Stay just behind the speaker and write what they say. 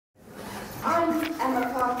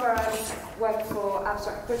Harper. I work for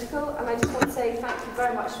Abstract Critical, and I just want to say thank you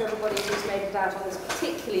very much to everybody who's made it out on this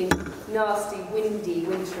particularly nasty, windy,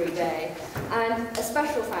 wintry day. And a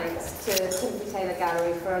special thanks to Timothy Taylor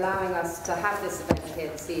Gallery for allowing us to have this event here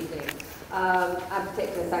this evening. And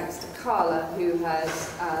particular thanks to Carla, who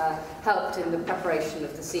has helped in the preparation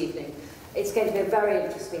of this evening. It's going to be a very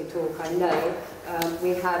interesting talk, I know.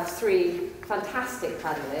 We have three fantastic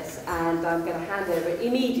panellists, and I'm going to hand over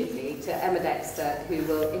immediately to Emma Dexter, who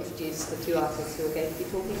will introduce the two artists who are going to be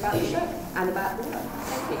talking about the show and about the work.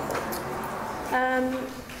 Thank you.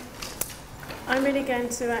 I'm really going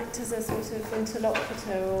to act as a sort of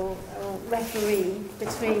interlocutor or referee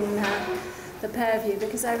between the pair of you,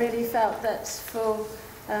 because I really felt that for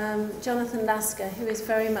Jonathan Lasker, who is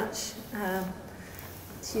very much,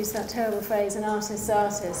 to use that terrible phrase, an artist's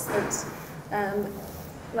artist, that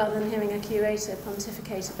rather than hearing a curator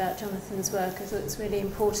pontificate about Jonathan's work, I thought it's really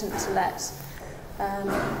important to let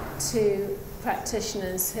two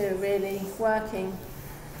practitioners who are really working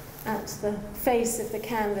at the face of the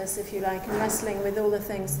canvas, if you like, and wrestling with all the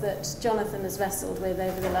things that Jonathan has wrestled with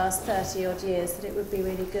over the last 30-odd years, that it would be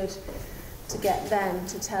really good to get them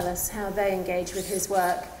to tell us how they engage with his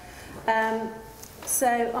work.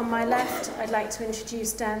 So on my left, I'd like to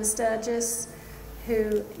introduce Dan Sturgis,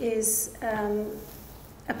 who is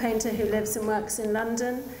a painter who lives and works in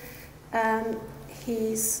London.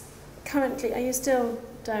 He's currently, are you still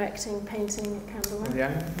directing painting at Camberwell?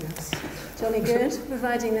 Yeah, yes. Jolly good,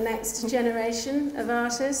 providing the next generation of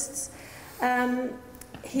artists.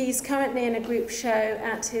 He's currently in a group show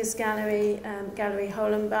at his gallery, Gallery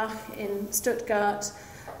Hollenbach in Stuttgart,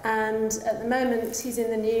 and at the moment he's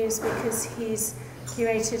in the news because he's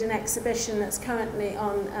curated an exhibition that's currently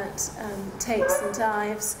on at Tate St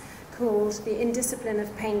Ives called The Indiscipline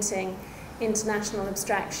of Painting, International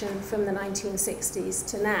Abstraction from the 1960s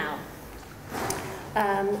to Now.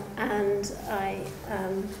 And I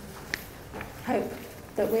hope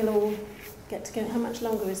that we'll all get to go. How much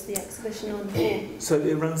longer is the exhibition on for? So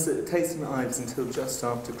it runs at Tate St Ives until just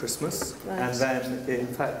after Christmas, Right. and then it in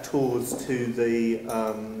fact tours to the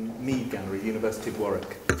Mead Gallery, University of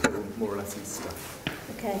Warwick, until more or less Easter.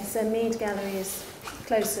 Okay, so Mead Gallery is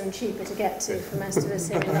closer and cheaper to get to for most of us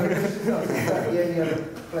here in London. Is that the only other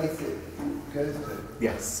place it goes to?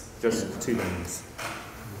 Yes, just 2 lanes.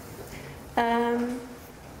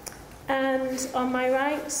 And on my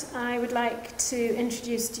right, I would like to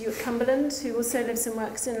introduce Stuart Cumberland, who also lives and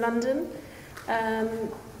works in London.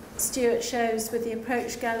 Stuart shows with the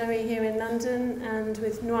Approach Gallery here in London and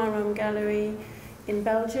with Noir Homme Gallery in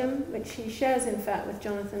Belgium, which he shares, in fact, with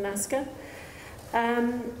Jonathan Lasker.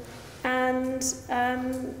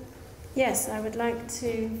 Yes, I would like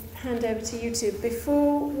to hand over to you two.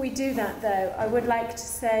 Before we do that, though, I would like to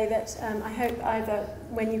say that I hope either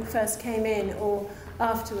when you first came in or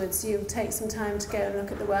afterwards you'll take some time to go and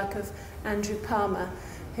look at the work of Andrew Palmer,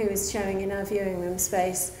 who is showing in our viewing room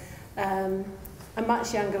space. A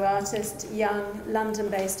much younger artist, young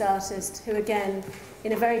London-based artist, who again,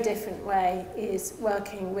 in a very different way, is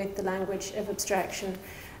working with the language of abstraction.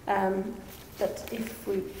 But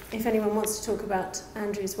if anyone wants to talk about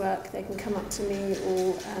Andrew's work, they can come up to me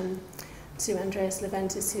or to Andreas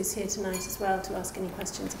Leventis, who's here tonight as well, to ask any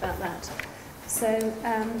questions about that. So,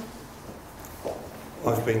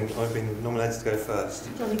 I've been nominated to go first.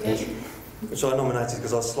 Johnny, good. Which I nominated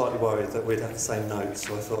because I was slightly worried that we'd have the same notes,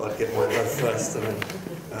 so I thought I'd get mine go first. And then,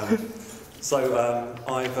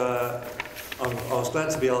 I was glad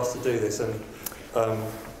to be asked to do this, and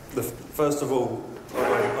first of all,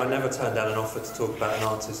 I never turned down an offer to talk about an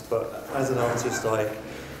artist, but as an artist I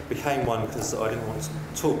became one because I didn't want to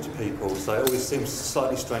talk to people, so it always seems a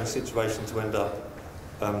slightly strange situation to end up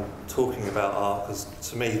talking about art, because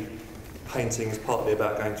to me painting is partly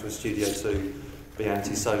about going to a studio to be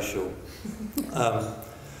antisocial.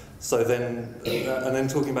 So then, and then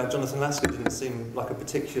talking about Jonathan Lasker didn't seem like a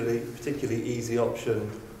particularly easy option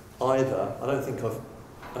either. I don't think I've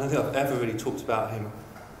ever really talked about him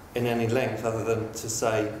in any length, other than to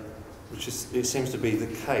say, it seems to be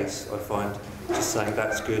the case, I find, just saying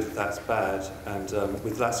that's good, that's bad, and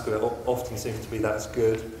with Lasker it often seems to be that's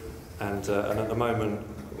good, and at the moment,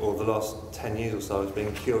 or the last 10 years or so, I've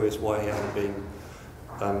been curious why he hasn't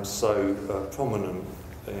been so prominent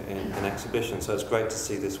in exhibitions, so it's great to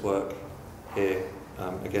see this work here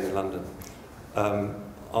again in London.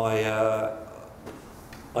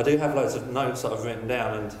 I do have loads of notes that I've written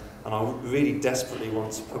down, and I really desperately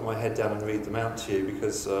want to put my head down and read them out to you,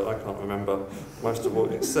 because I can't remember most of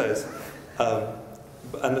what it says.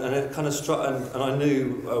 And it kind of struck, and I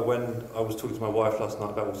knew when I was talking to my wife last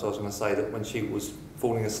night about what I was going to say, that when she was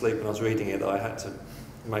falling asleep and I was reading it, that I had to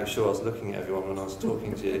make sure I was looking at everyone when I was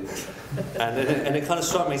talking to you. And it kind of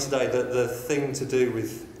struck me today that the thing to do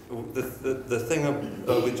with the thing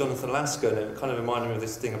with Jonathan Lasker, and it kind of reminded me of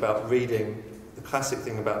this thing about reading, the classic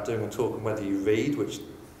thing about doing a talk and whether you read, which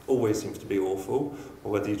always seems to be awful,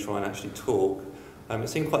 or whether you try and actually talk. It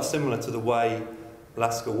seemed quite similar to the way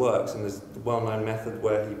Lasker works, and there's the well-known method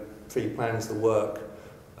where he pre-plans the work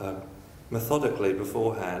methodically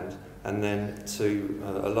beforehand, and then to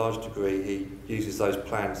a large degree he uses those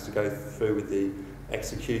plans to go through with the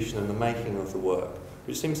execution and the making of the work,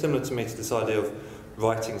 which seems similar to me to this idea of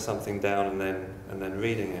writing something down and then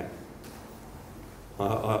reading it.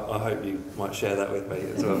 I hope you might share that with me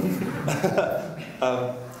as well.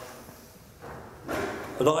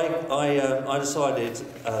 But I decided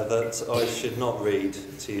that I should not read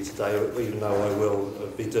to you today, even though I will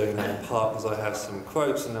be doing that in part because I have some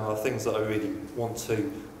quotes and there are things that I really want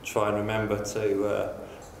to try and remember to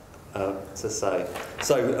say.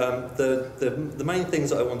 So the main things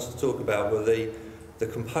that I wanted to talk about were the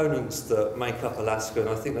components that make up Lasker, and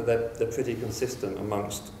I think that they're pretty consistent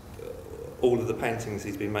amongst all of the paintings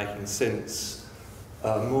he's been making since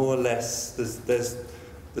more or less.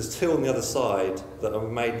 There's two on the other side that were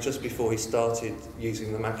made just before he started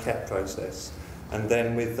using the maquette process, and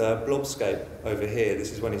then with Blobscape over here,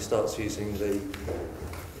 this is when he starts using the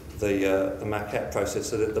maquette process,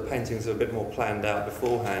 so that the paintings are a bit more planned out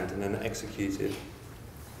beforehand and then executed.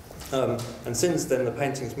 And since then, the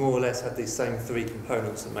paintings more or less have these same three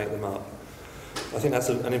components that make them up. I think that's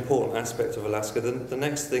an important aspect of Lasker. The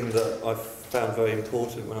next thing that I've found very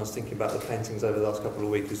important when I was thinking about the paintings over the last couple of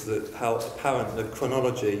weeks is that how apparent the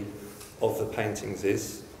chronology of the paintings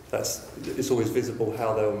is. It's always visible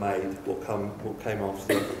how they were made, what came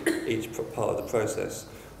after each part of the process.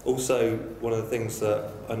 Also, one of the things that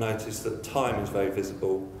I noticed that time is very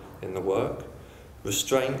visible in the work.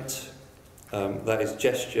 Restraint, that is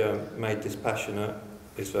gesture made dispassionate,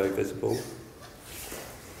 is very visible.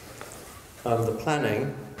 The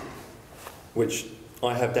planning, which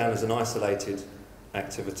I have down as an isolated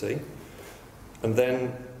activity. And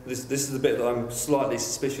then this is the bit that I'm slightly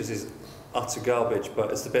suspicious is utter garbage, but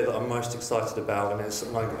it's the bit that I'm most excited about. And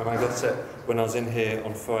I got it when I was in here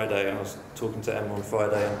on Friday. I was talking to Emma on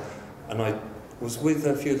Friday, and I was with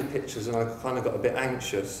a few of the pictures, and I kind of got a bit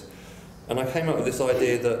anxious. And I came up with this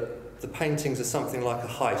idea that the paintings are something like a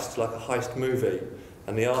heist movie.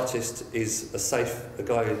 And the artist is a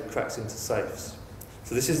guy who cracks into safes.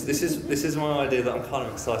 So this is my idea that I'm kind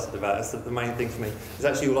of excited about. It's the main thing for me. It's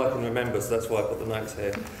actually all I can remember, so that's why I put the notes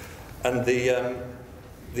here. And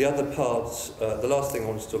the other parts, the last thing I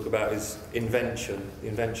want to talk about is invention. The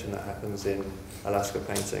invention that happens in a Lasker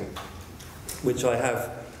painting, which I have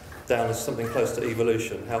down as something close to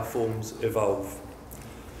evolution, how forms evolve.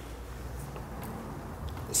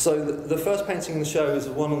 So the first painting in the show is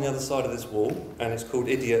the one on the other side of this wall, and it's called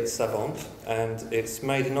Idiot Savant, and it's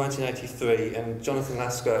made in 1983, and Jonathan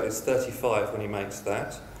Lasker is 35 when he makes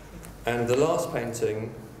that. And the last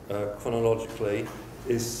painting, chronologically,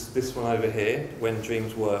 is this one over here, When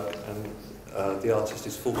Dreams Work, and the artist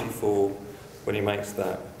is 44 when he makes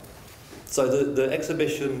that. So the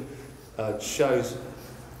exhibition shows,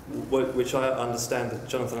 which I understand that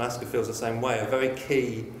Jonathan Lasker feels the same way, a very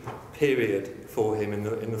key period for him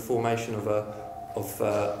in the formation of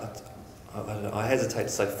I hesitate to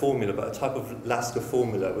say formula, but a type of Lasker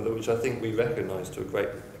formula, which I think we recognise to a great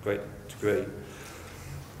degree.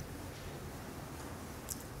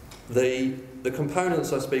 The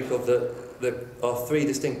components I speak of that are three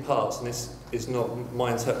distinct parts, and this is not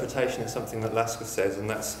my interpretation, it's something that Lasker says, and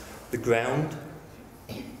that's the ground,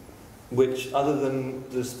 which other than,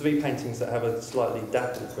 there's three paintings that have a slightly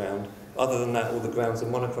dappled ground, other than that all the grounds are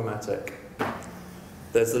monochromatic.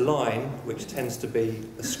 There's the line, which tends to be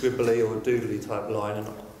a scribbly or a doodly type line, and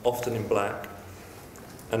often in black.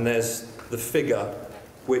 And there's the figure,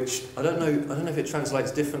 which I don't know if it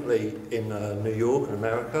translates differently in New York and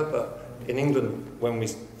America, but in England, when we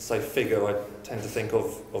say figure, I tend to think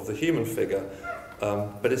of the human figure.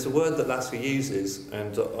 But it's a word that Lasker uses,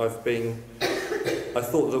 and I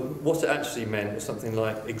thought that what it actually meant was something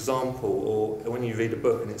like example, or when you read a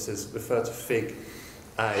book and it says refer to fig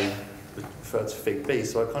A, refer to fig B.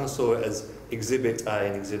 So I kind of saw it as exhibit A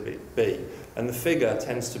and exhibit B. And the figure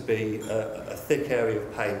tends to be a thick area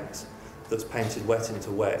of paint that's painted wet into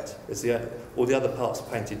wet. All the other parts are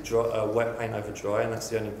painted dry, wet paint over dry, and that's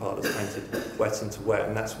the only part that's painted wet into wet,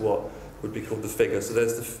 and that's what would be called the figure. So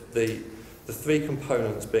there's the three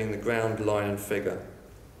components being the ground, line and figure.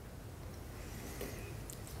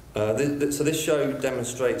 So this show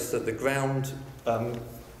demonstrates that the ground,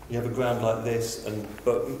 you have a ground like this,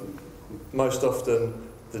 but most often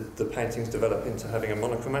the paintings develop into having a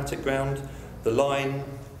monochromatic ground. The line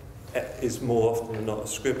is more often than not a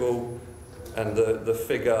scribble, and the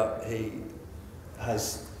figure he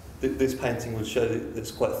has. This painting would show that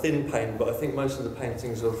it's quite thin paint, but I think most of the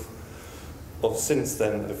paintings of since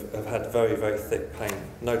then have had very, very thick paint,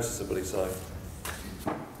 noticeably so.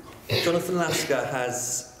 Jonathan Lasker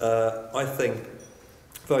has, I think,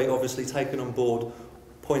 very obviously taken on board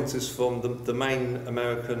pointers from the main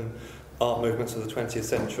American art movements of the 20th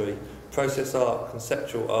century: process art,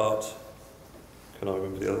 conceptual art, can I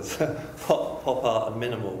remember the others? pop art and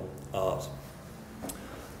minimal art.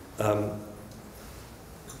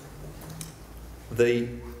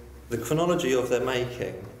 The chronology of their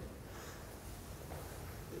making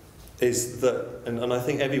is that, and I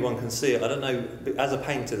think everyone can see it. I don't know, as a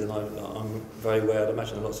painter, then I'm very aware, I'd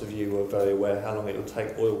imagine lots of you are very aware how long it will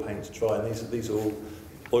take oil paint to dry, and these are all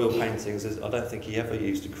oil paintings. I don't think he ever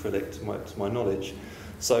used acrylic to my knowledge.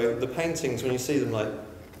 So the paintings, when you see them, like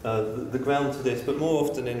the ground to this, but more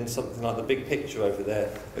often in something like the big picture over there,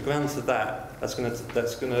 the ground to that,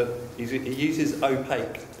 he uses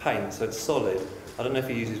opaque paint, so it's solid. I don't know if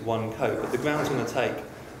he uses one coat, but the ground's going to take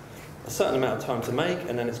a certain amount of time to make,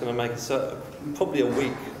 and then it's going to make probably a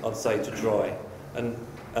week, I'd say, to dry. And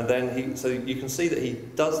then so you can see that he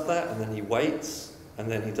does that, and then he waits,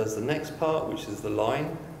 and then he does the next part, which is the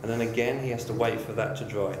line, and then again he has to wait for that to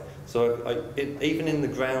dry. So even in the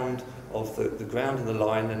ground of the ground and the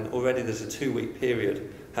line, and already there's a 2-week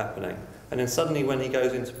period happening. And then suddenly when he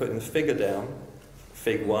goes into putting the figure down,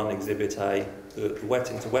 Fig 1, Exhibit A, the wet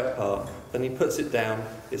into wet part, then he puts it down,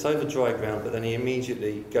 it's over dry ground, but then he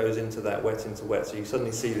immediately goes into that wet into wet, so you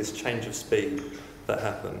suddenly see this change of speed that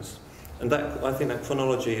happens. And I think that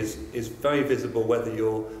chronology is very visible, whether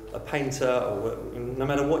you're a painter or no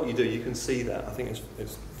matter what you do, you can see that. I think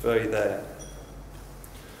it's very there.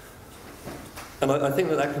 And I think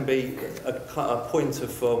that can be a pointer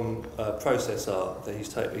from process art that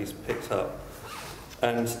he's picked up.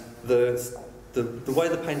 And the way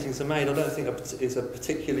the paintings are made, I don't think is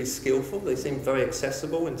particularly skillful. They seem very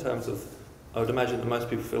accessible in terms of, I would imagine that most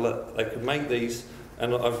people feel that they could make these,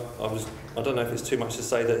 and I don't know if it's too much to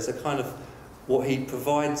say that it's a kind of, what he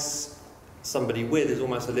provides somebody with is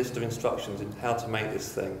almost a list of instructions in how to make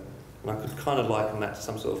this thing. And I could kind of liken that to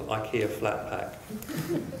some sort of IKEA flat pack.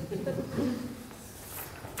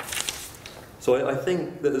 So I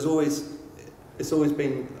think that it's always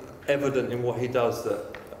been evident in what he does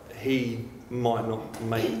that he might not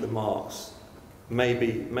make the marks.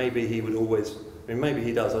 Maybe he would always, maybe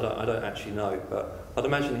he does, I don't actually know, but I'd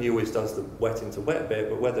imagine he always does the wet into wet bit,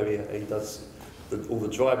 but whether he does all the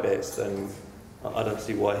dry bits, then I don't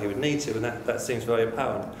see why he would need to, and that seems very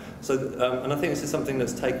apparent. So, and I think this is something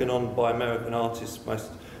that's taken on by American artists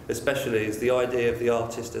most especially, is the idea of the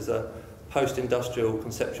artist as a post-industrial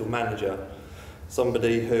conceptual manager,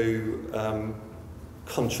 somebody who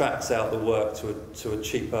contracts out the work to a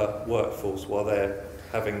cheaper workforce while they're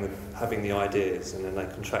having the ideas, and then they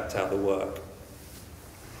contract out the work.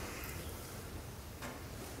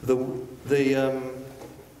 What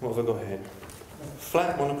have I got here?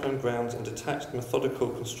 Flat monochrome grounds and detached methodical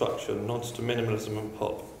construction nods to minimalism and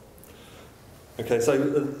pop. Okay, so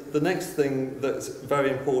the next thing that's very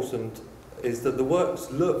important is that the works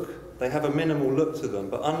they have a minimal look to them,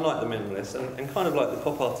 but unlike the minimalists, and kind of like the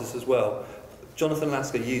pop artists as well, Jonathan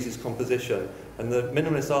Lasker uses composition, and the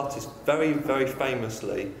minimalist artist very, very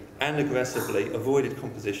famously and aggressively avoided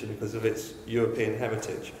composition because of its European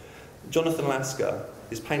heritage. Jonathan Lasker,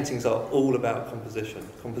 his paintings are all about composition.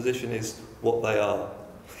 Composition is what they are.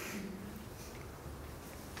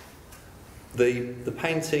 The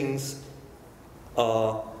paintings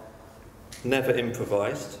are never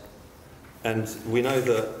improvised, and we know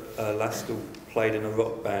that Lasker played in a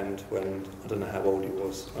rock band when, I don't know how old he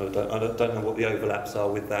was, I don't know what the overlaps are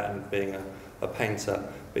with that and being a painter,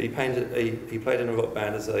 but he played in a rock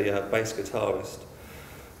band as a bass guitarist.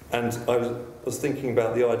 And I was thinking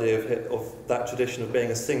about the idea of that tradition of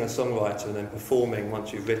being a singer-songwriter and then performing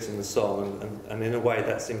once you've written the song, and in a way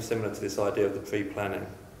that seems similar to this idea of the pre-planning.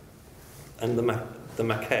 And the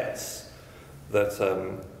maquettes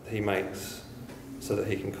that he makes so that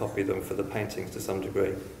he can copy them for the paintings to some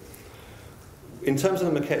degree. In terms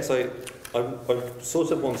of the maquettes, I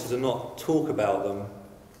sort of wanted to not talk about them,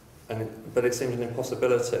 but it seemed an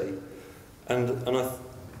impossibility. And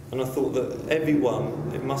I thought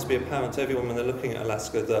that it must be apparent to everyone when they're looking at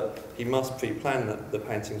Lasker that he must pre-plan the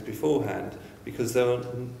paintings beforehand, because there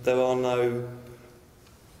are no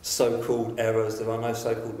so-called errors, there are no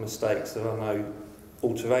so-called mistakes, there are no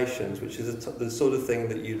alterations, which is the sort of thing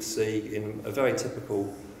that you'd see in a very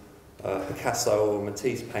typical Picasso or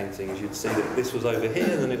Matisse paintings, you'd see that this was over here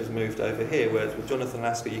and then it was moved over here, whereas with Jonathan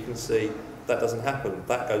Lasker you can see that doesn't happen.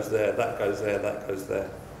 That goes there, that goes there, that goes there.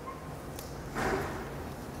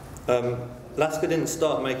 Lasker didn't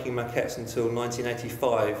start making maquettes until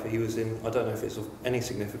 1985. He was in, I don't know if it's of any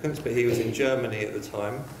significance, but he was in Germany at the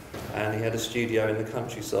time, and he had a studio in the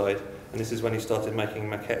countryside, and this is when he started making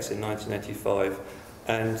maquettes in 1985.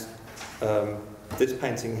 And this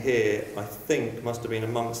painting here, I think, must have been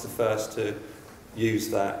amongst the first to use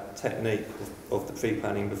that technique of the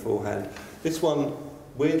pre-planning beforehand. This one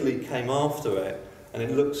weirdly came after it, and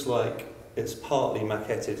it looks like it's partly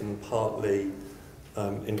maquetted and partly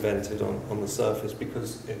invented on the surface,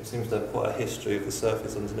 because it seems to have quite a history of the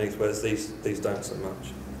surface underneath, whereas these don't so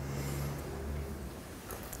much.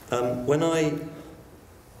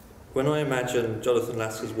 When I imagine Jonathan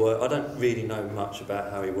Lasker's work, I don't really know much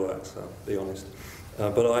about how he works, I'll be honest.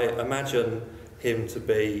 But I imagine him to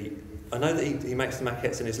be... I know that he makes the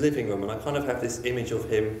maquettes in his living room, and I kind of have this image of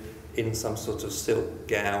him in some sort of silk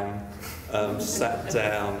gown, sat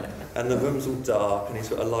down, and the room's all dark, and he's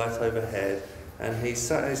got a light overhead, and he's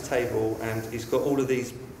sat at his table, and he's got all of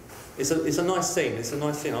these... It's a nice scene. It's a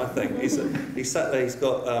nice scene, I think. He's sat there. He's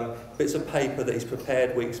got bits of paper that he's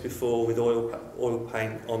prepared weeks before with oil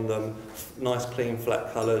paint on them, nice, clean,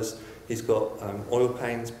 flat colours. He's got oil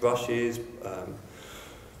paints, brushes,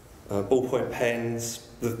 ballpoint pens.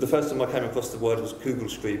 The first time I came across the word was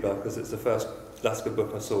Kugelschreiber, because it's the first Lasker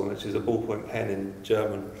book I saw, which is a ballpoint pen in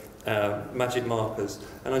German. Magic markers,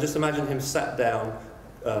 and I just imagine him sat down.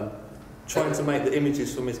 Trying to make the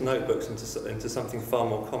images from his notebooks into something far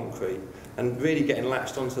more concrete, and really getting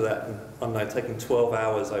latched onto that, and I don't know, taking 12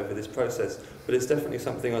 hours over this process. But it's definitely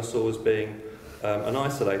something I saw as being an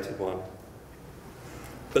isolated one.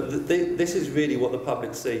 But this is really what the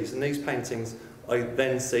public sees, and these paintings I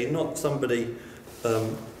then see not somebody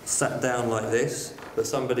sat down like this, but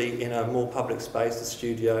somebody in a more public space, a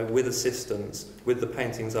studio, with assistants, with the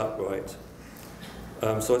paintings upright.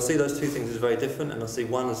 So I see those two things as very different, and I see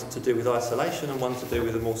one as to do with isolation and one to do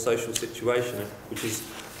with a more social situation, which is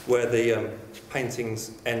where the paintings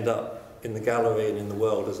end up in the gallery and in the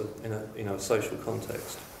world as in a social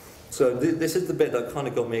context. So this is the bit that kind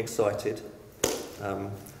of got me excited,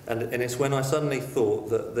 and it's when I suddenly thought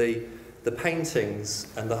that the paintings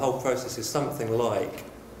and the whole process is something like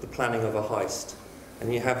the planning of a heist.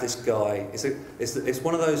 And you have this guy. It's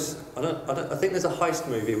one of those. I think there's a heist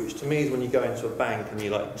movie, which to me is when you go into a bank and you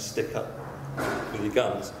like stick up with your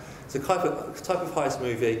guns. It's a type of heist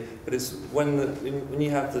movie, but it's when you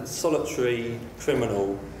have the solitary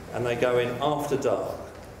criminal and they go in after dark.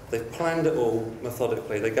 They've planned it all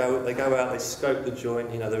methodically. They go out. They scope the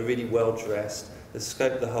joint. You know, they're really well dressed. They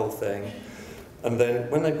scope the whole thing, and then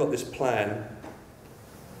when they've got this plan,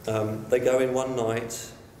 they go in one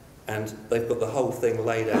night. And they've got the whole thing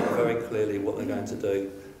laid out very clearly what they're going to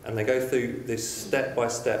do. And they go through this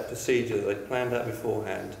step-by-step procedure that they've planned out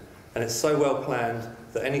beforehand. And it's so well planned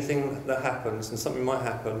that anything that happens, and something might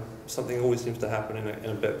happen, something always seems to happen in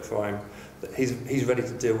a bit of crime, that he's ready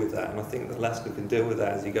to deal with that. And I think that Lasker can deal with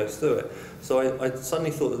that as he goes through it. So I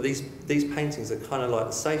suddenly thought that these paintings are kind of like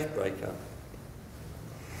the safe breaker.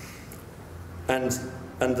 And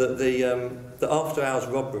that the after-hours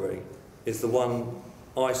robbery is the one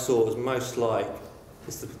I saw as most like,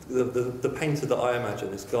 it's the painter that I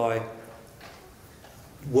imagine, this guy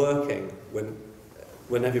working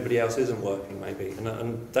when everybody else isn't working, maybe.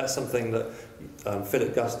 And that's something that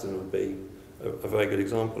Philip Guston would be a very good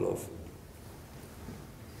example of.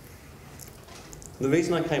 The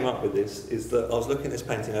reason I came up with this is that I was looking at this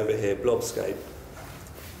painting over here, Blobscape,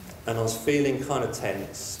 and I was feeling kind of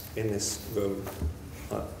tense in this room.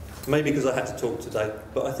 Maybe because I had to talk today,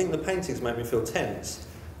 but I think the paintings made me feel tense.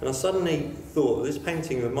 And I suddenly thought this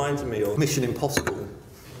painting reminded me of Mission Impossible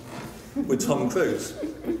with Tom Cruise.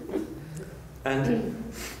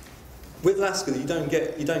 And with Lasker, you don't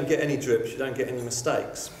get any drips, you don't get any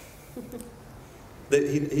mistakes.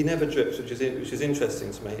 He never drips, which is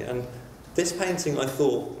interesting to me. And this painting, I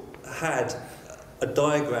thought, had a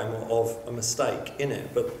diagram of a mistake in it,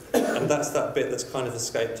 and that's that bit that's kind of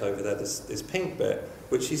escaped over there, this pink bit,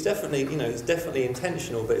 which he's definitely, it's definitely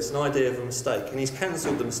intentional, but it's an idea of a mistake. And he's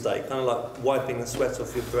cancelled the mistake, kind of like wiping the sweat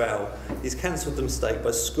off your brow. He's cancelled the mistake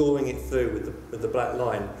by scoring it through with the black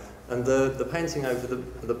line. And the painting over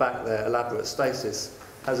the back there, Elaborate Stasis,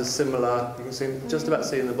 has a similar, you can see, just about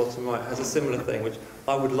see in the bottom right, has a similar thing, which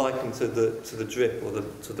I would liken to the drip or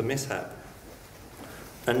to the mishap.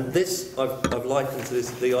 And this I've likened to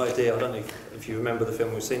the idea, I don't know if you remember the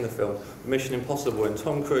film, we've seen the film, Mission Impossible, and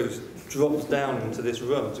Tom Cruise drops down into this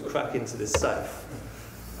room to crack into this safe.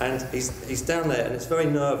 And he's down there, and it's very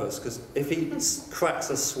nervous, because if he cracks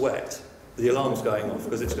a sweat, the alarm's going off,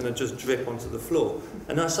 because it's going to just drip onto the floor.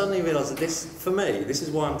 And I suddenly realised that this, for me, this is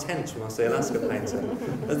why I'm tense when I see a Lasker painting.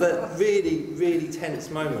 At that really, really tense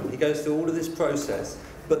moment, he goes through all of this process,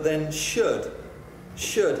 but then should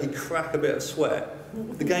he crack a bit of sweat,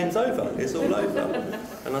 the game's over, it's all over.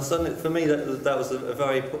 And I suddenly, for me, that was a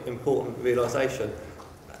very important realisation.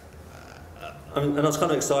 And I was kind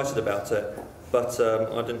of excited about it, but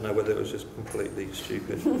I didn't know whether it was just completely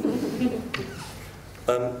stupid.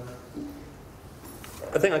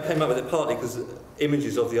 I think I came up with it partly because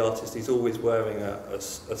images of the artist, he's always wearing a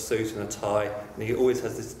suit and a tie, and he always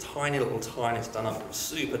has this tiny little tie done up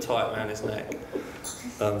super tight around his neck.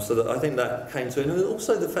 So that I think that came to it, and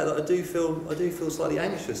also the fact that I do feel slightly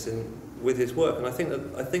anxious with his work, and I think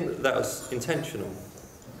that was intentional.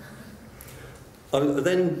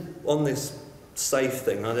 Then on this safe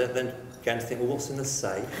thing, I then began to think, well, what's in the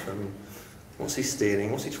safe, and what's he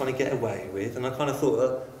stealing, what's he trying to get away with? And I kind of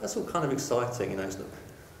thought, that's all kind of exciting, you know,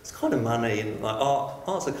 it's kind of money, and like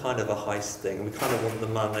art's a kind of a heist thing, and we kind of want the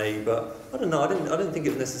money, but I don't know, I didn't think it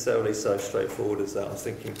was necessarily so straightforward as that. I was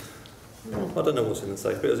thinking, I don't know what's in the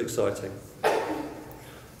safe, but it was exciting.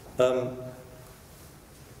 I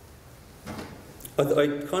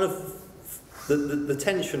kind of, the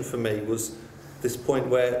tension for me was this point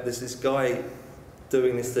where there's this guy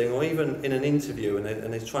doing this thing, or even in an interview,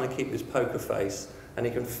 and he's trying to keep this poker face, and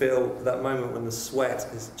you can feel that moment when the sweat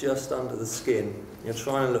is just under the skin. You're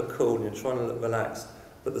trying to look cool, and you're trying to look relaxed,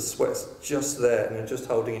 but the sweat's just there, and you're just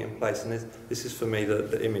holding it in place. And this is for me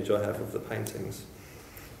the image I have of the paintings.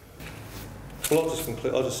 Well,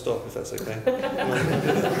 I'll just stop if that's okay.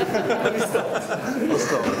 I'll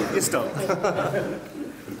stop. You stop.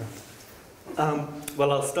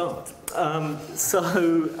 Well, I'll start.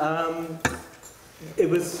 It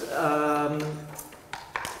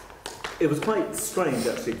was quite strange,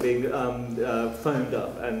 actually, being phoned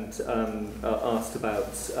up and asked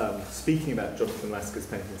about speaking about Jonathan Lasker's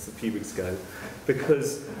paintings a few weeks ago,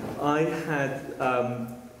 because I had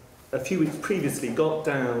a few weeks previously got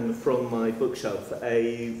down from my bookshelf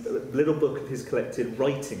a little book of his collected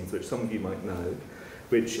writings, which some of you might know,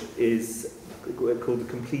 which is called The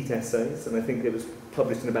Complete Essays, and I think it was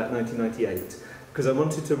published in about 1998, because I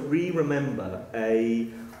wanted to re-remember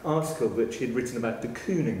an article which he'd written about de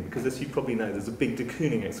Kooning, because as you probably know, there's a big de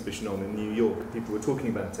Kooning exhibition on in New York, and people were talking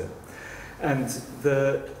about it. And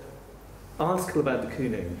the article about de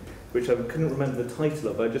Kooning, which I couldn't remember the title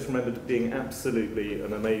of, I just remembered it being absolutely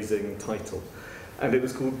an amazing title. And it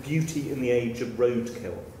was called Beauty in the Age of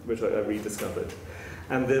Roadkill, which I rediscovered.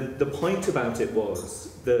 And the point about it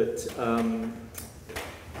was that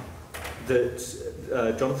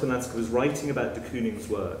Jonathan Lasker was writing about de Kooning's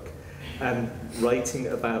work and writing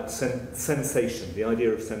about sensation, the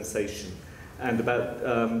idea of sensation, and about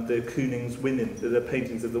the Kooning's women, the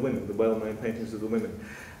paintings of the women, the well-known paintings of the women,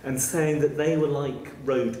 and saying that they were like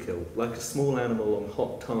roadkill, like a small animal on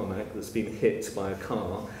hot tarmac that's been hit by a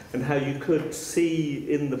car, and how you could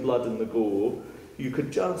see in the blood and the gore, you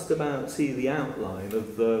could just about see the outline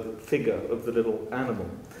of the figure of the little animal.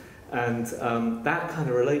 And that kind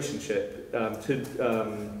of relationship to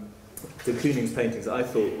Kooning's paintings, I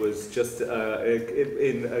thought, was just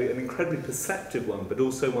an incredibly perceptive one, but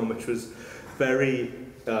also one which was very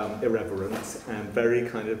irreverent and very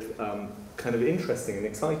kind of interesting and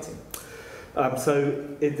exciting. So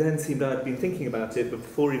it then seemed I'd been thinking about it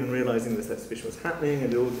before even realising this exhibition was happening,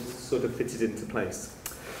 and it all sort of fitted into place.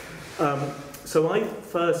 So I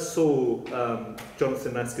first saw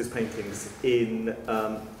Jonathan Lasker's paintings in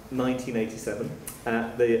 1987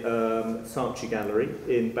 at the Saatchi Gallery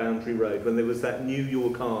in Boundary Road, when there was that New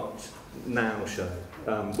York Art Now show,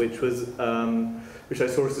 which I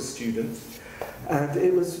saw as a student, and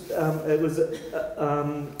it was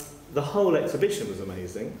the whole exhibition was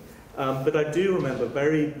amazing. But I do remember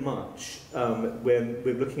very much when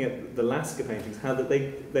we're looking at the Lasker paintings, how that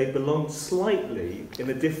they belonged slightly in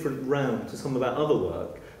a different realm to some of our other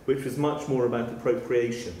work, which was much more about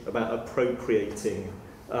appropriation, about appropriating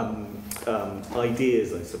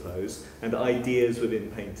ideas, I suppose, and ideas within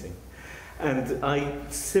painting. And I,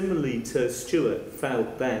 similarly to Stuart,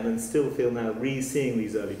 felt then, and still feel now, re-seeing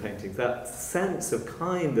these early paintings, that sense of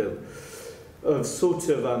sort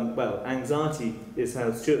of, well, anxiety is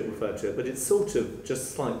how Stuart referred to it, but it's sort of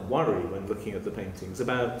just slight worry when looking at the paintings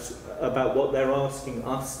about what they're asking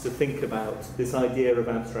us to think about, this idea of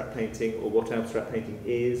abstract painting, or what abstract painting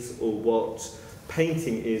is, or what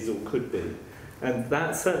painting is or could be. And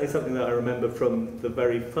that's certainly something that I remember from the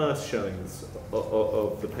very first showings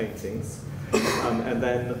of the paintings. And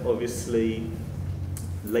then, obviously,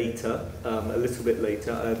 later, a little bit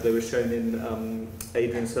later. They were shown in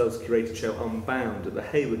Adrian Searle's curated show Unbound at the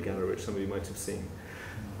Hayward Gallery, which some of you might have seen.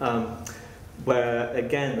 Where,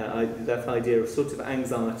 again, that idea of sort of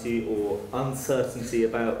anxiety or uncertainty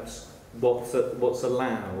about what's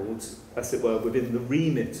allowed, as it were, within the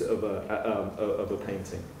remit of a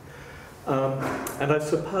painting. And I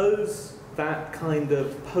suppose that kind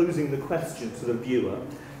of posing the question to the viewer,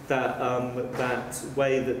 that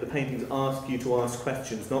way that the paintings ask you to ask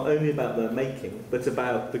questions, not only about their making, but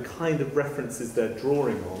about the kind of references they're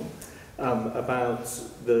drawing on, about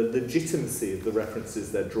the legitimacy of the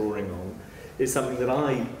references they're drawing on, is something that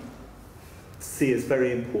I see as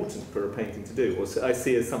very important for a painting to do, or I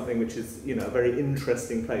see as something which is, you know, a very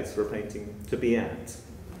interesting place for a painting to be at.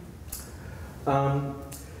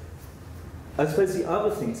 I suppose the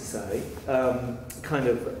other thing to say, kind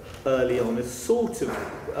of early on, is sort of,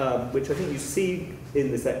 which I think you see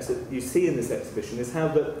in this exhibition, is how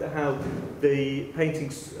the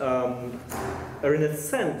paintings are, in a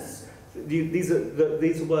sense, these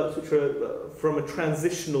are works which are from a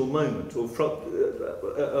transitional moment, or from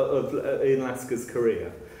in Lasker's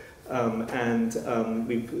career, and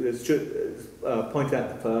we pointed out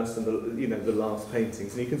the first and the last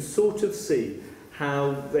paintings, and you can sort of see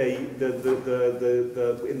how in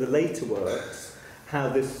the later works, how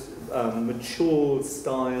this mature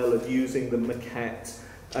style of using the maquette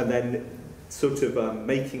and then sort of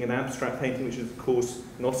making an abstract painting, which is of course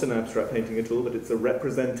not an abstract painting at all, but it's a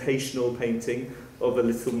representational painting of a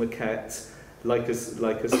little maquette, like a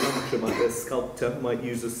sculptor might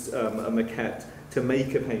use a maquette to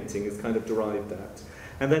make a painting, is kind of derived at.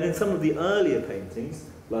 And then in some of the earlier paintings,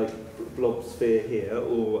 like Blobsphere here,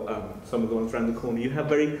 or some of the ones around the corner, you have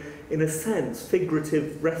very, in a sense,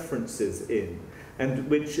 figurative references in, and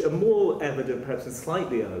which are more evident perhaps in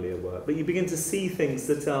slightly earlier work, but you begin to see things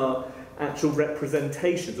that are actual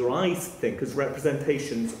representations, or I think as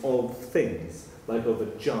representations of things, like of a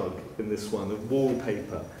jug in this one, of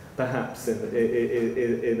wallpaper, perhaps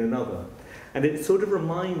in another. And it sort of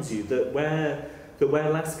reminds you that where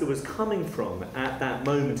Lasker was coming from at that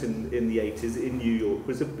moment in the 80s in New York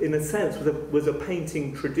was, in a sense, was a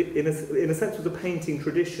painting tradition,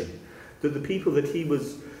 that the people that he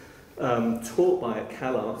was taught by at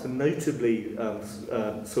CalArts, and notably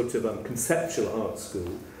conceptual art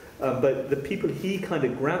school, but the people he kind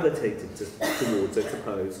of gravitated towards, I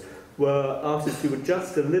suppose, were artists who were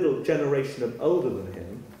just a little generation older than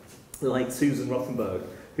him, like Susan Rothenberg,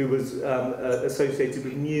 who was associated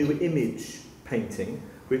with New Image painting,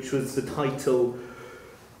 which was the title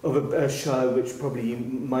of a show which probably you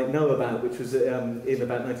might know about, which was in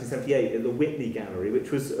about 1978 at the Whitney Gallery,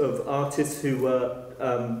 which was of artists who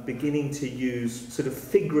were beginning to use sort of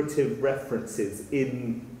figurative references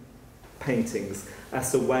in paintings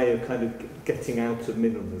as a way of kind of getting out of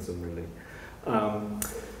minimalism, really.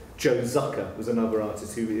 Joe Zucker was another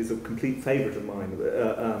artist who is a complete favourite of mine,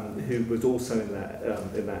 who was also in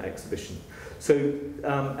that exhibition. So,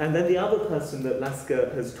 and then the other person that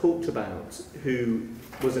Lasker has talked about, who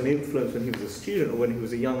was an influence when he was a student or when he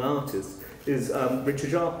was a young artist, is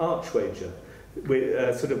Richard Archwager,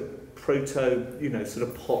 with sort of proto, sort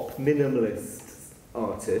of pop minimalist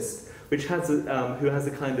artist, which has who has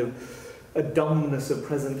a kind of a dumbness of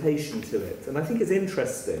presentation to it. And I think it's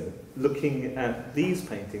interesting, looking at these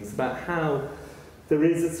paintings, about how there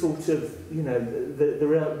is a sort of,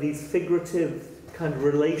 there are these figurative kind of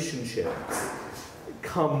relationships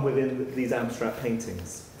come within these abstract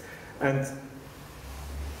paintings. And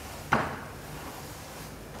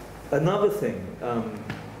another thing,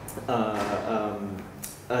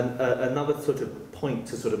 another sort of point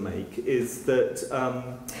to sort of make is that,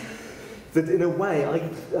 that in a way,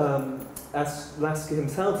 as Lasker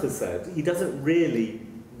himself has said, he doesn't really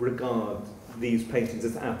regard these paintings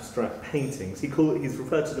as abstract paintings. He's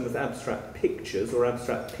referred to them as abstract pictures or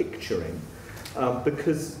abstract picturing,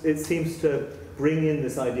 because it seems to bring in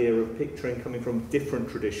this idea of picturing coming from a different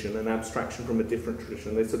tradition and abstraction from a different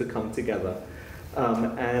tradition. They sort of come together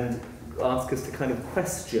and ask us to kind of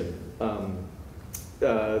question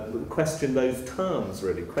those terms,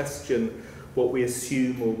 really, question what we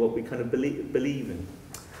assume or what we kind of believe in.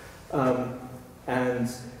 And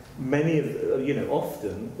many of,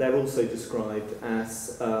 often they're also described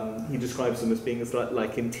as, he describes them as being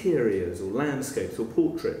like interiors or landscapes or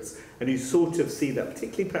portraits. And you sort of see that,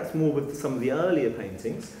 particularly perhaps more with some of the earlier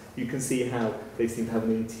paintings, you can see how they seem to have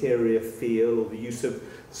an interior feel, or the use of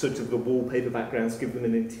sort of the wallpaper backgrounds give them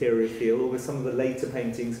an interior feel. Or with some of the later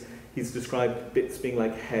paintings, he's described bits being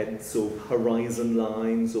like heads or horizon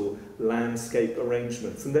lines or landscape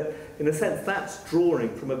arrangements. And that, in a sense, that's drawing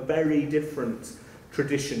from a very different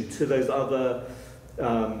tradition to those other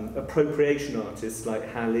appropriation artists like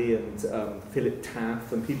Halley and Philip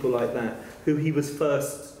Taft and people like that, who he was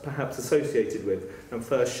first perhaps associated with and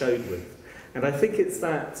first showed with. And I think it's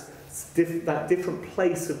that different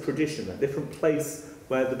place of tradition, that different place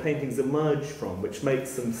where the paintings emerge from, which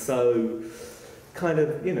makes them so kind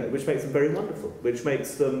of, which makes them very wonderful, which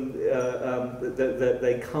makes them, that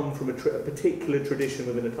they come from a particular tradition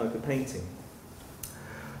within a type of painting.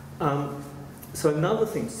 So another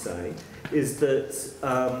thing to say is that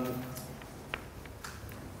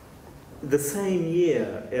the same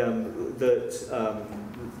year that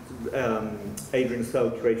Adrian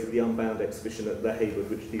Sell curated the Unbound exhibition at the Hayward,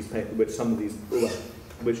 which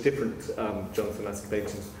different Jonathan Lasker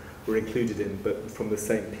paintings were included in, but from the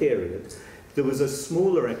same period, there was a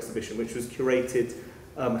smaller exhibition which was curated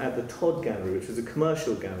at the Todd Gallery, which was a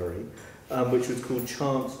commercial gallery, which was called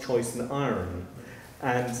Chance, Choice and Irony,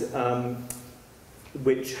 and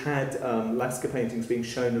which had Lasker paintings being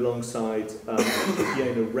shown alongside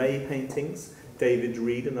Fiona Ray paintings, David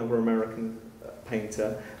Reed, another American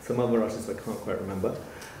painter, some other artists I can't quite remember.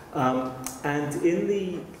 And in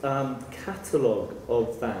the catalogue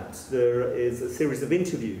of that, there is a series of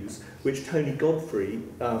interviews which Tony Godfrey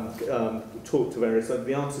talked to various of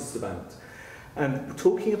the artists about. And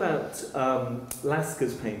talking about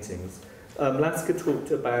Lasker's paintings, Lasker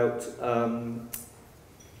talked about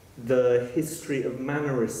the history of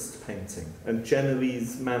Mannerist painting and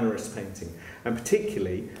Genoese Mannerist painting, and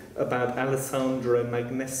particularly about Alessandro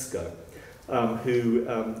Magnesco, who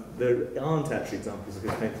there aren't actually examples of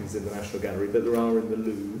his paintings in the National Gallery, but there are in the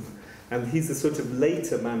Louvre. And he's a sort of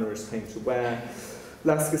later Mannerist painter where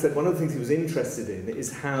Lasker said one of the things he was interested in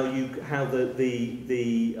is how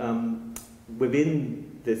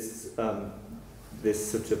within this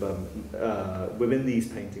sort of within these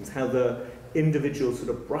paintings, how the individual sort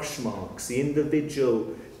of brush marks, the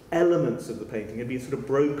individual elements of the painting had been sort of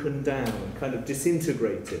broken down, kind of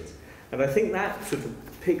disintegrated. And I think that sort of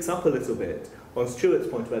picks up a little bit on Stuart's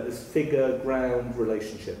point about this figure-ground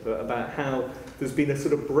relationship, about how there's been a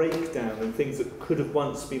sort of breakdown in things that could have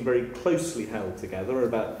once been very closely held together,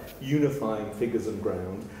 about unifying figures and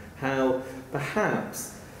ground, how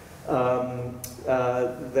perhaps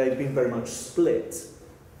they've been very much split.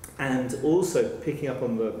 And also picking up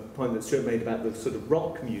on the point that Stuart made about the sort of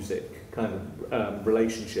rock music kind of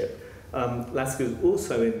relationship, Lasker is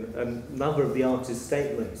also in another of the artist's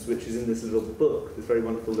statements, which is in this little book, this very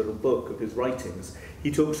wonderful little book of his writings.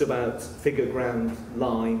 He talks about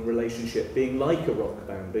figure-ground-line relationship being like a rock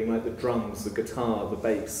band, being like the drums, the guitar, the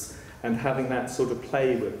bass, and having that sort of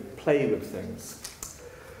play with things.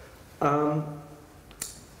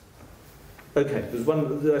 Okay, I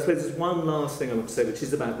suppose there's one last thing I want to say, which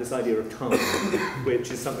is about this idea of time,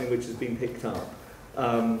 which is something which has been picked up.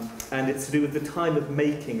 And it's to do with the time of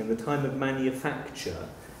making and the time of manufacture,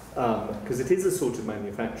 because it is a sort of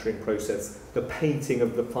manufacturing process, the painting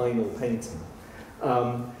of the final painting.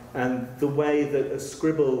 And the way that a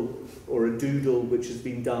scribble or a doodle which has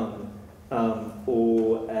been done,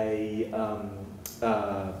 or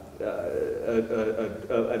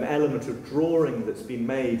an element of drawing that's been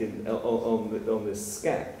made on this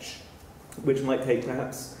sketch, which might take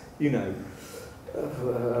perhaps,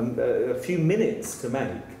 a few minutes to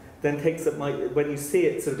make, then takes up when you see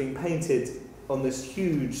it sort of being painted on this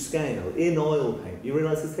huge scale in oil paint, you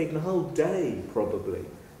realise it's taken a whole day probably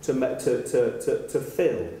to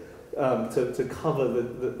fill, to cover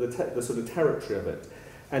the sort of territory of it,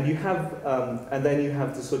 and you have, and then you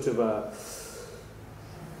have the sort of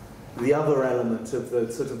the other element of the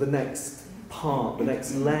sort of the next part, the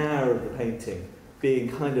next layer of the painting being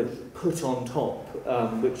kind of put on top,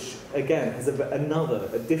 which again has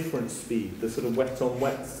a different speed, the sort of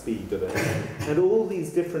wet-on-wet speed of it, and all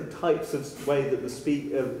these different types of way that the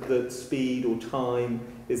speed or time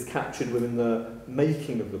is captured within the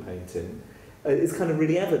making of the painting is kind of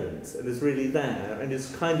really evident and is really there, and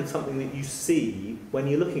is kind of something that you see when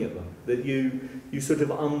you're looking at them, that you sort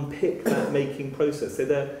of unpick that making process. So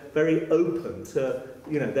they're very open to,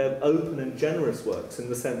 they're open and generous works in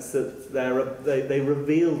the sense that they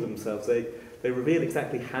reveal themselves, they reveal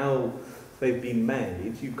exactly how they've been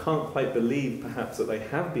made. You can't quite believe perhaps that they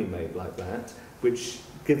have been made like that, which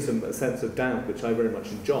gives them a sense of doubt, which I very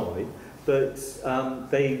much enjoy, but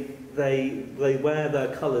they wear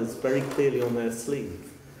their colours very clearly on their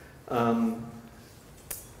sleeve.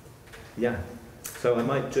 Yeah, so I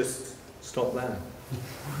might just stop there.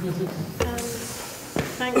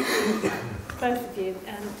 Thank you, both of you,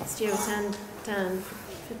 Stuart and Dan,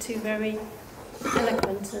 for two very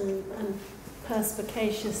eloquent and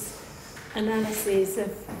perspicacious analyses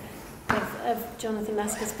of Jonathan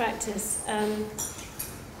Lasker's practice.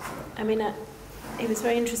 it was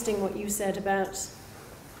very interesting what you said about,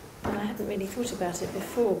 and I hadn't really thought about it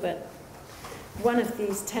before, but one of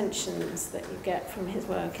these tensions that you get from his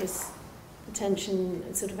work is the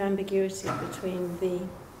tension, sort of ambiguity between the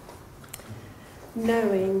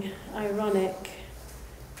knowing, ironic,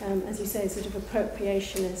 as you say, sort of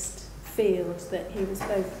appropriationist field that he was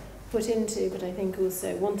both put into, but I think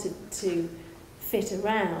also wanted to fit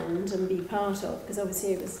around and be part of, because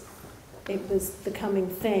obviously it was the coming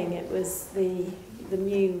thing, it was the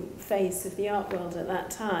new face of the art world at that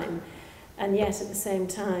time, and yet at the same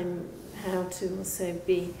time how to also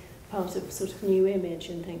be part of sort of new image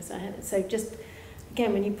and things like that. So just,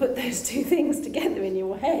 again, when you put those two things together in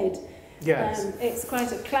your head, Yes. It's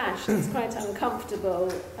quite a clash. It's quite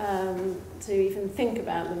uncomfortable to even think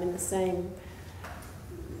about them in the same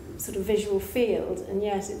sort of visual field. And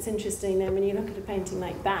yet it's interesting then when you look at a painting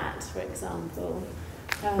like that, for example,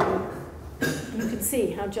 you can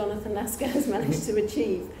see how Jonathan Lasker has managed to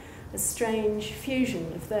achieve a strange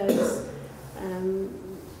fusion of those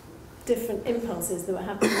different impulses that were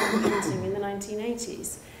happening in painting in the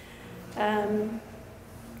 1980s.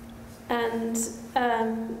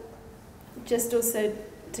 Just also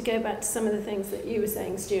to go back to some of the things that you were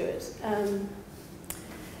saying, Stuart,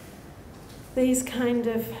 these kind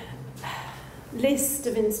of list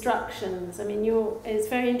of instructions. I mean, it's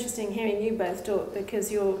very interesting hearing you both talk,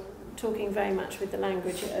 because you're talking very much with the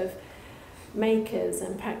language of makers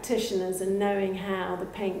and practitioners and knowing how the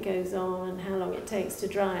paint goes on and how long it takes to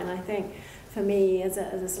dry. And I think for me, as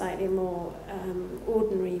a slightly more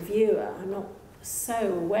ordinary viewer, I'm not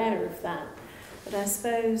so aware of that. But I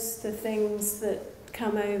suppose the things that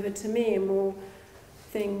come over to me are more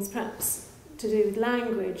things perhaps to do with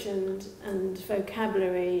language and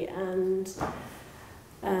vocabulary and,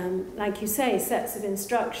 like you say, sets of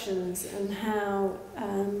instructions, and how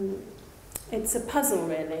it's a puzzle,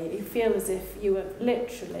 really. You feel as if you are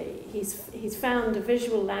literally, he's found a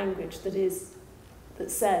visual language that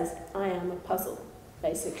says, I am a puzzle,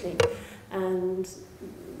 basically. And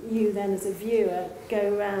you then, as a viewer,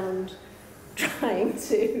 go around trying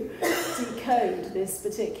to decode this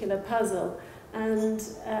particular puzzle. And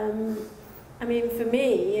I mean, for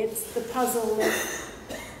me, it's the puzzle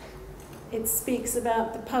of, it speaks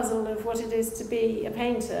about the puzzle of what it is to be a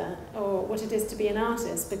painter or what it is to be an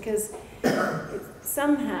artist, because it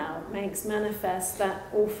somehow makes manifest that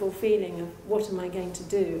awful feeling of what am I going to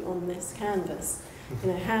do on this canvas?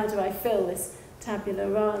 You know, how do I fill this tabula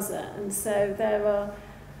rasa? And so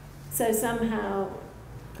so somehow,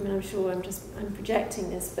 I mean, I'm sure I'm projecting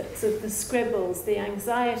this, but sort of the scribbles, the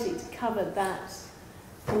anxiety to cover that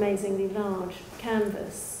amazingly large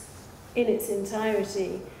canvas in its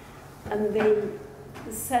entirety, and the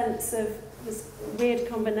sense of this weird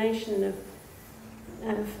combination of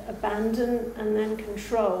abandon and then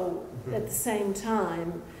control at the same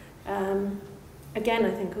time, again,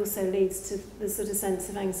 I think also leads to the sort of sense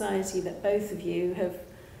of anxiety that both of you have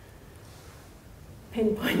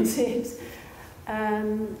pinpointed.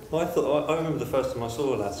 Well, I remember the first time I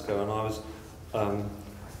saw Lasker, and I was,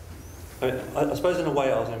 I suppose in a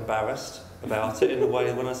way I was embarrassed about it. In a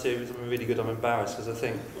way, when I see it really good, I'm embarrassed, because I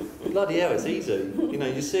think, bloody hell, it's easy. You know,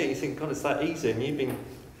 you see it, you think, God, it's that easy, and you've been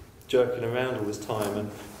jerking around all this time,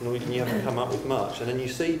 and you haven't come up with much. And then you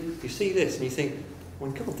see this, and you think, oh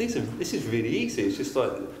my God, this is really easy. It's just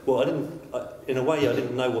like, well, in a way, I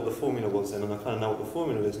didn't know what the formula was then, and I kind of know what the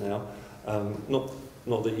formula is now.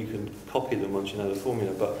 Not that you can copy them once you know the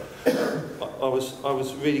formula, but I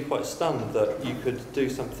was really quite stunned that you could do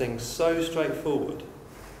something so straightforward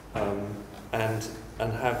and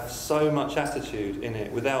have so much attitude in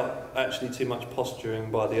it without actually too much posturing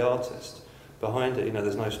by the artist behind it. You know,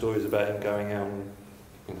 there's no stories about him going out and,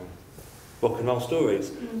 you know, rock and roll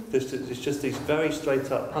stories. It's just these very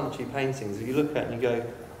straight up punchy paintings that you look at and you go,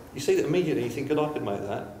 you see that immediately, you think, God, I could make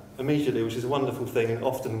that. Immediately, which is a wonderful thing, and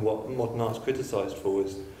often what modern art's criticised for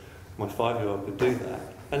is my 5-year-old could do that.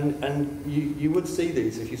 And you would see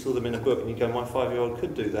these if you saw them in a book and you go, my 5-year-old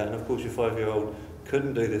could do that, and of course your 5-year-old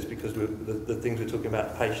couldn't do this because the things we're talking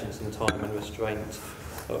about, patience and time and restraint,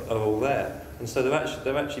 are all there. And so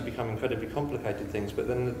they're actually become incredibly complicated things, but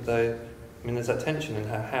then there's that tension in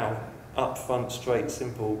how upfront, straight,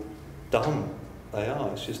 simple, dumb they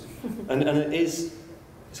are. It's just, and it's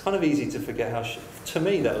kind of easy to forget how, to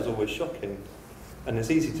me, that was always shocking. And it's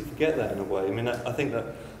easy to forget that in a way. I mean, I think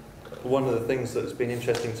that one of the things that's been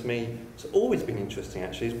interesting to me, it's always been interesting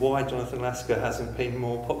actually, is why Jonathan Lasker hasn't been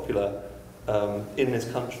more popular in this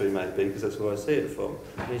country, maybe, because that's where I see it from.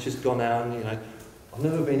 And he's just gone out and, you know, I've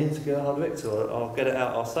never been into Gerhard Richter, I'll get it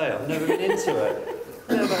out, I'll say it, I've never been into it.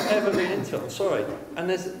 never ever been into it, I'm sorry. And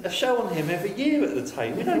there's a show on him every year at the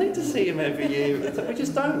Tate. We don't need to see him every year at the Tate. We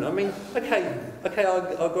just don't. I mean, okay,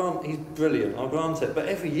 I'll grant he's brilliant, I'll grant it, but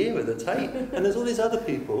every year at the Tate. And there's all these other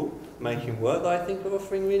people making work that I think are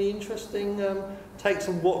offering really interesting takes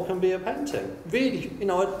on what can be a painting. Really, you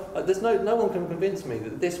know, there's no one can convince me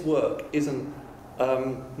that this work isn't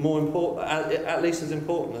more important, at least as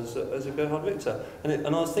important as a Gerhard Richter. And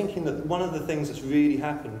I was thinking that one of the things that's really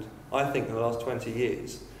happened, I think, in the last 20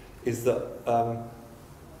 years, is that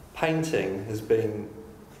painting has been.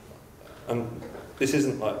 This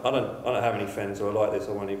isn't like I don't have any friends who are like this.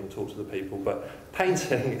 I won't even talk to the people. But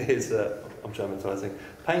painting is. I'm dramatising.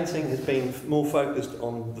 Painting has been more focused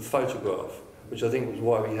on the photograph, which I think was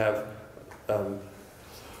why we have,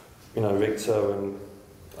 you know, Richter and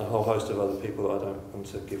a whole host of other people that I don't want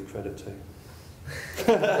to give credit to.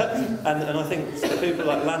 and I think people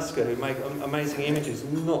like Lasker, who make amazing images,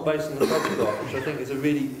 not based on the photograph, which I think is a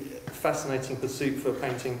really fascinating pursuit for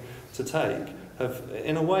painting to take, have,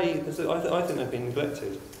 in a way, I think they've been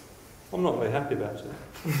neglected. I'm not very happy about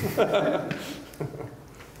it.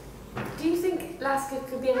 Do you think Lasker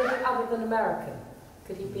could be anything other than American?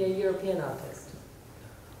 Could he be a European artist?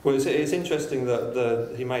 Well, it's interesting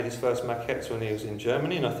that he made his first maquettes when he was in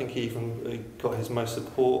Germany, and I think he even got his most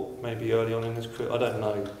support maybe early on in his career. I don't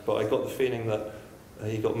know, but I got the feeling that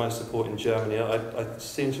he got most support in Germany. I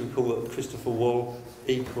seem to recall that Christopher Wall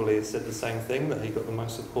equally has said the same thing, that he got the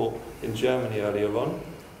most support in Germany earlier on.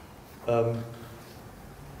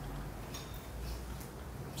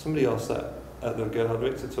 Somebody asked that at the Gerhard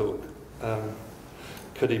Richter talk.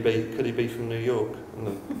 Could he be from New York?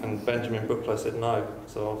 And Benjamin Buchler said no,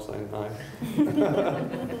 so I'll say no.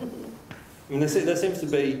 I mean, there seems to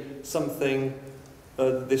be something,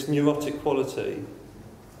 this neurotic quality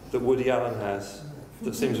that Woody Allen has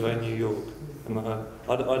that seems very New York. And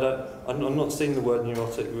I'm not seeing the word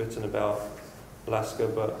neurotic written about Lasker,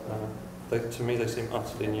 but to me they seem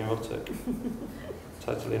utterly neurotic,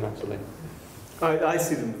 totally and utterly. I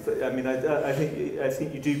see them. I mean, I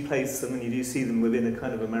think you do place them, and you do see them within a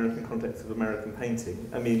kind of American context of American painting.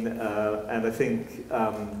 I mean, and I think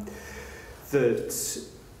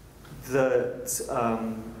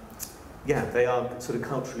yeah, they are sort of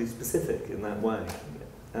culturally specific in that way.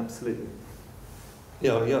 Absolutely.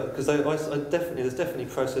 Yeah, because there's definitely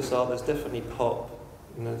process art. There's definitely pop.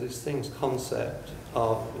 You know, these things, concept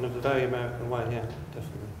art in a very American way. Yeah,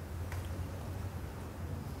 definitely.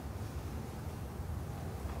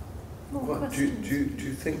 Well, do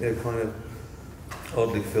you think they kind of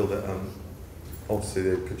hardly feel that obviously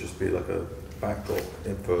there could just be like a backdrop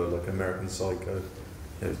for like American Psycho,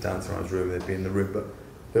 you know, dancing around his room, they'd be in the room, but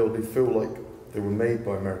they hardly feel like they were made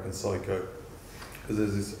by American Psycho, because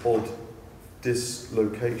there's this odd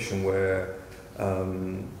dislocation where I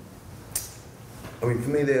mean, for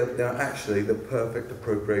me they're actually the perfect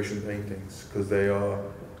appropriation paintings, because they are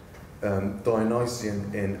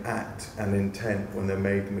Dionysian in act and intent when they're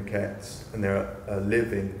made maquettes, and they're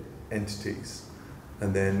living entities.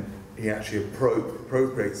 And then he actually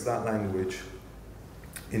appropriates that language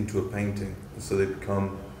into a painting, so they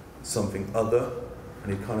become something other,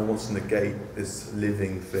 and he kind of wants to negate this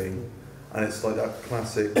living thing. And it's like that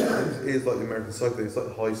classic, it is like the American Psycho, it's like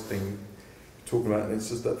the heist thing you're talking about, and it's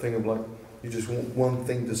just that thing of like, you just want one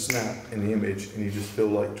thing to snap in the image, and you just feel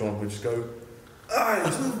like John would just go, ah,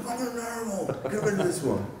 it's not fucking normal. Get rid of this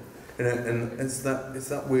one. And it's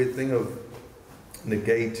that weird thing of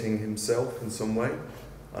negating himself in some way.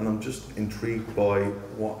 And I'm just intrigued by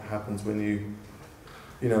what happens when you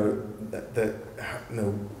know,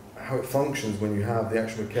 how it functions when you have the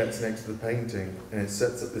actual maquettes next to the painting, and it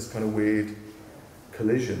sets up this kind of weird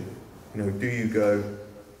collision. You know, do you go,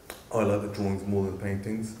 I like the drawings more than the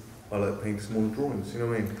paintings, I like the paintings more than drawings, you know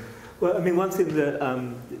what I mean? Well, I mean, one thing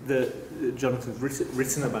that Jonathan's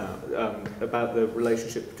written about the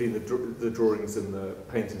relationship between the drawings and the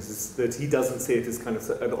paintings is that he doesn't see it as kind of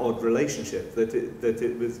an odd relationship. That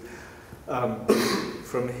it was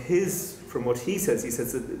from what he says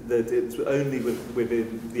that it's only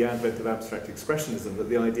within the advent of abstract expressionism that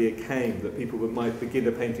the idea came that people might begin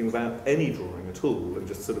a painting without any drawing at all and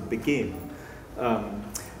just sort of begin,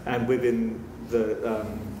 and within the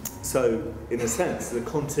so, in a sense, the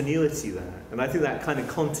continuity there, and I think that kind of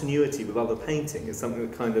continuity with other painting is something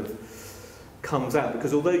that kind of comes out,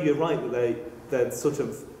 because although you're right that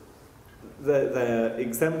they're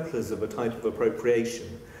exemplars of a type of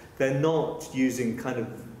appropriation, they're not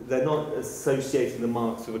they're not associating the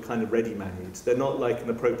marks with a kind of ready-made. They're not like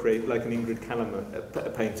an Ingrid Callum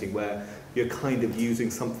painting where you're kind of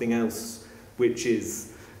using something else which is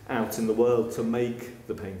out in the world to make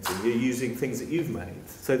the painting. You're using things that you've made.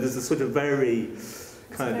 So there's a sort of very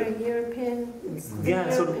kind it's of... very European,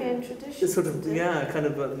 European tradition. Sort of, kind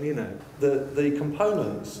of, you know. The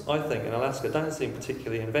components, I think, in Alaska don't seem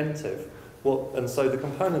particularly inventive. And so the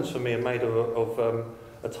components for me are made of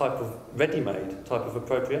a type of ready-made type of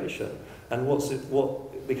appropriation. And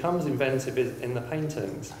what becomes inventive in the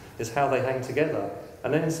paintings is how they hang together.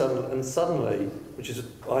 And then suddenly, which is,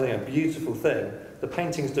 I think, a beautiful thing, the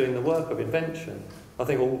painting's doing the work of invention. I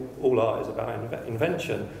think all art is about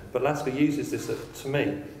invention, but Lasker uses this, to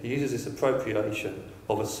me, he uses this appropriation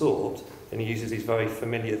of a sort, and he uses these very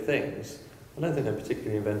familiar things. I don't think they're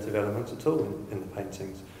particularly inventive elements at all in the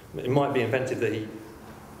paintings. It might be inventive that he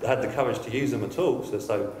had the courage to use them at all,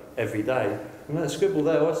 so every day. And that scribble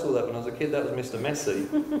there, I saw that when I was a kid, that was Mr. Messi.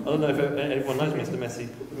 I don't know if everyone knows Mr. Messi.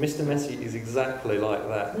 Mr. Messi is exactly like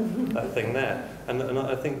that thing there. And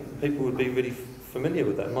I think people would be really familiar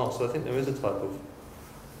with that mark, so I think there is a type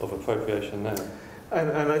of appropriation there.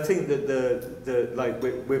 And I think that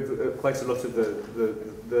with quite a lot of that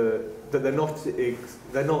they're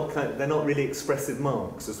not really expressive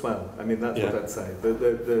marks as well. I mean, that's what I'd say. They're not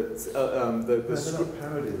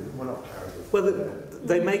parodies. Well, not parodies. Well,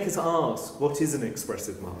 they make us ask what is an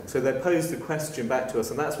expressive mark. So they pose the question back to us,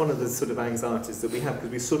 and that's one of the sort of anxieties that we have, because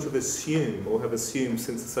we sort of assume, or have assumed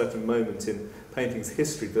since a certain moment in painting's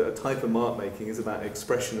history, that a type of mark making is about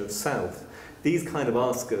expression of self. These kind of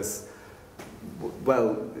ask us,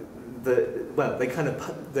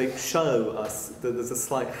 they show us that there's a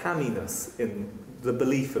slight hamminess in the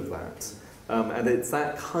belief of that, and it's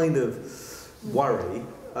that kind of worry,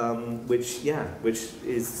 which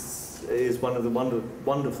is one of the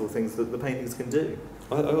wonderful things that the paintings can do.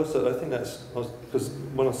 I think that's because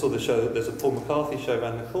when I saw the show, there's a Paul McCarthy show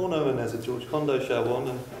around the corner, and there's a George Condo show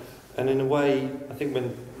on, and in a way, I think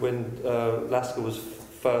when Lasker was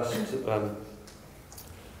first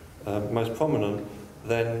most prominent,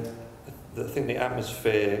 then I think the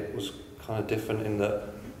atmosphere was kind of different in that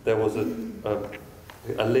there was a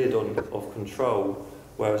lid of control,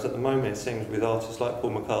 whereas at the moment it seems with artists like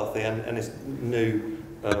Paul McCarthy and this new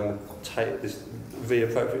this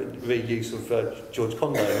reuse of George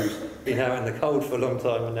Condo, who's been out in the cold for a long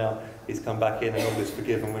time, and now he's come back in and all is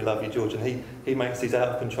forgiven, we love you, George, and he makes these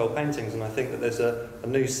out-of-control paintings, and I think that there's a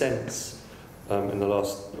new sense in the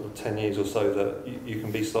last 10 years or so that you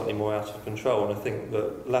can be slightly more out of control, and I think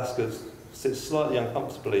that Lasker sits slightly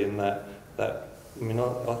uncomfortably in that I mean,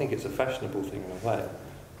 I think it's a fashionable thing in a way,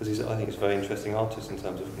 because I think he's a very interesting artist in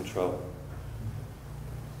terms of control.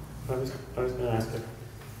 I was going to ask a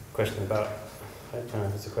question about, I don't know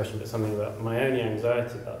if it's a question, but something about my only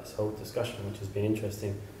anxiety about this whole discussion, which has been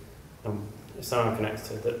interesting. Someone connects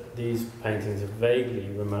to that these paintings have vaguely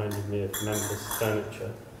reminded me of Memphis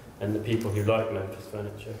furniture and the people who like Memphis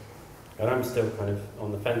furniture. And I'm still kind of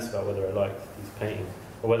on the fence about whether I like these paintings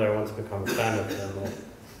or whether I want to become a fan of them.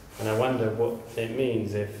 And I wonder what it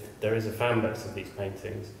means if there is a fan base of these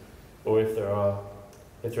paintings, or if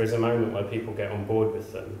there is a moment where people get on board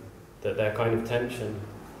with them, that their kind of tension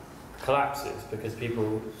collapses because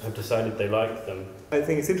people have decided they like them. I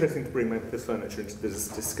think it's interesting to bring Memphis furniture into this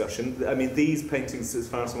discussion. I mean, these paintings, as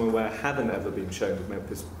far as I'm aware, haven't ever been shown with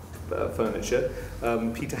Memphis furniture.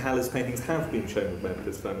 Peter Haller's paintings have been shown with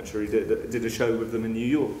Memphis furniture. He did a show with them in New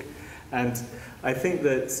York. And I think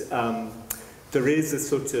that there is a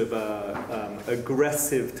sort of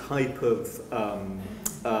aggressive type of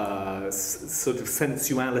sort of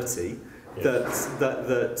sensuality that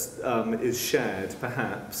is shared,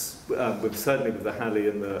 perhaps, certainly with the Halley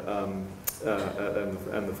and the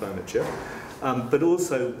furniture, but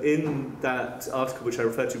also in that article which I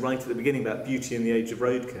referred to right at the beginning about beauty in the age of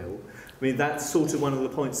roadkill. I mean, that's sort of one of the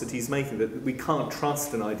points that he's making, that we can't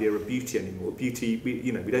trust an idea of beauty anymore. Beauty,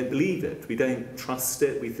 we don't believe it. We don't trust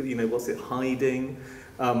it. What's it hiding?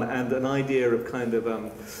 And an idea of kind of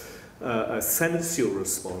a sensual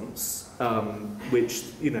response, which,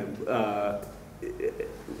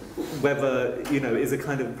 whether, is a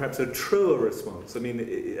kind of perhaps a truer response. I mean,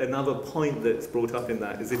 another point that's brought up in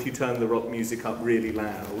that is if you turn the rock music up really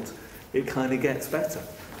loud, it kind of gets better.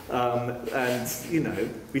 And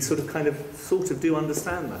we sort of do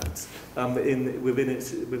understand that within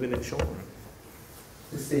its genre.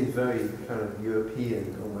 This seems very kind of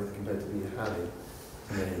European almost compared to Peter Halley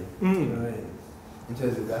to me. You know what I mean? In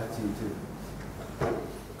terms of attitude to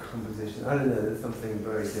composition. I don't know, there's something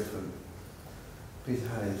very different. Peter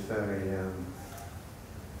Halley is very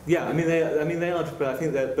yeah, I mean they are, but I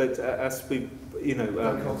think that, but as we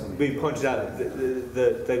we pointed out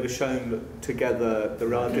that they were shown together.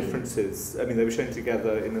 There are differences. I mean, they were shown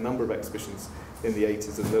together in a number of exhibitions in the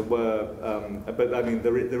 80s, and there were, but I mean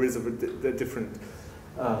there is a different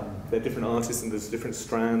they're different artists and there's different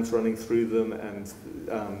strands running through them, and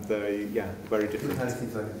they're very different. It kind of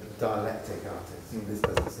seems like a dialectic artist. This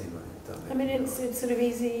doesn't seem like a dialectic. I mean, it's sort of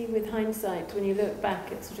easy with hindsight when you look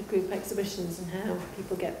back at sort of group exhibitions and how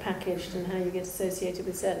people get packaged and how you get associated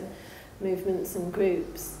with certain movements and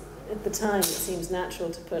groups. At the time, it seems natural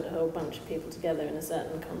to put a whole bunch of people together in a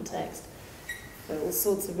certain context for all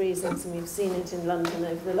sorts of reasons, and we've seen it in London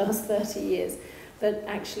over the last 30 years. But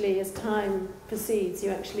actually, as time proceeds,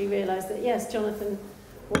 you actually realise that, yes, Jonathan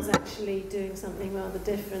was actually doing something rather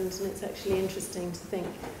different, and it's actually interesting to think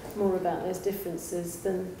more about those differences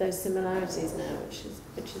than those similarities now,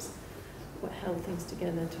 which is what held things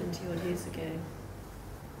together 20-odd years ago.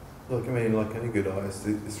 Look, I mean, like any good artist,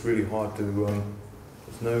 it's really hard to,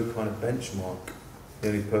 there's no kind of benchmark. The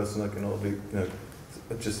only person I can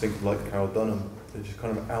I just think of like Carol Dunham. They're just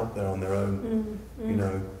kind of out there on their own, you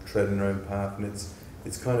know, treading their own path, and it's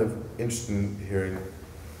kind of interesting hearing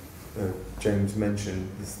James mention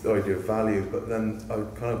this idea of value, but then I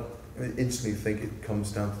would kind of instantly think it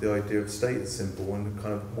comes down to the idea of status symbol and the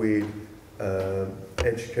kind of weird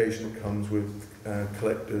education that comes with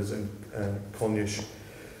collectors and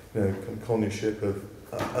connoisseurship of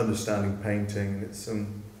understanding painting. It's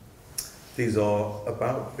these are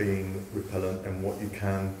about being repellent and what you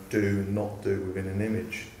can do and not do within an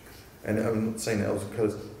image. And I'm not saying that Elsa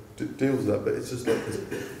Colours deals with that, but it's just like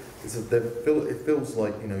it feels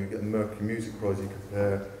like, you know, you get a Mercury Music Prize, you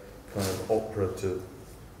compare kind of opera to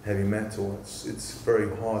heavy metal. It's very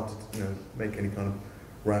hard to, you know, make any kind of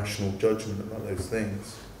rational judgment about those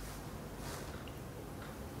things.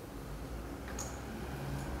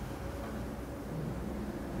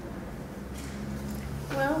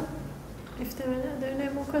 Well, if there are no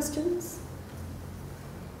more questions?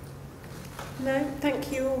 No,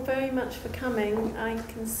 thank you all very much for coming. I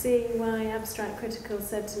can see why Abstract Critical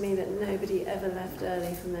said to me that nobody ever left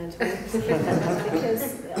early from their talks,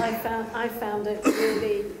 because I found it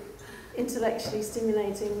really intellectually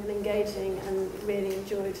stimulating and engaging, and really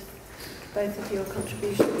enjoyed both of your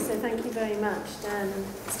contributions. So thank you very much, Dan and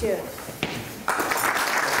Stuart.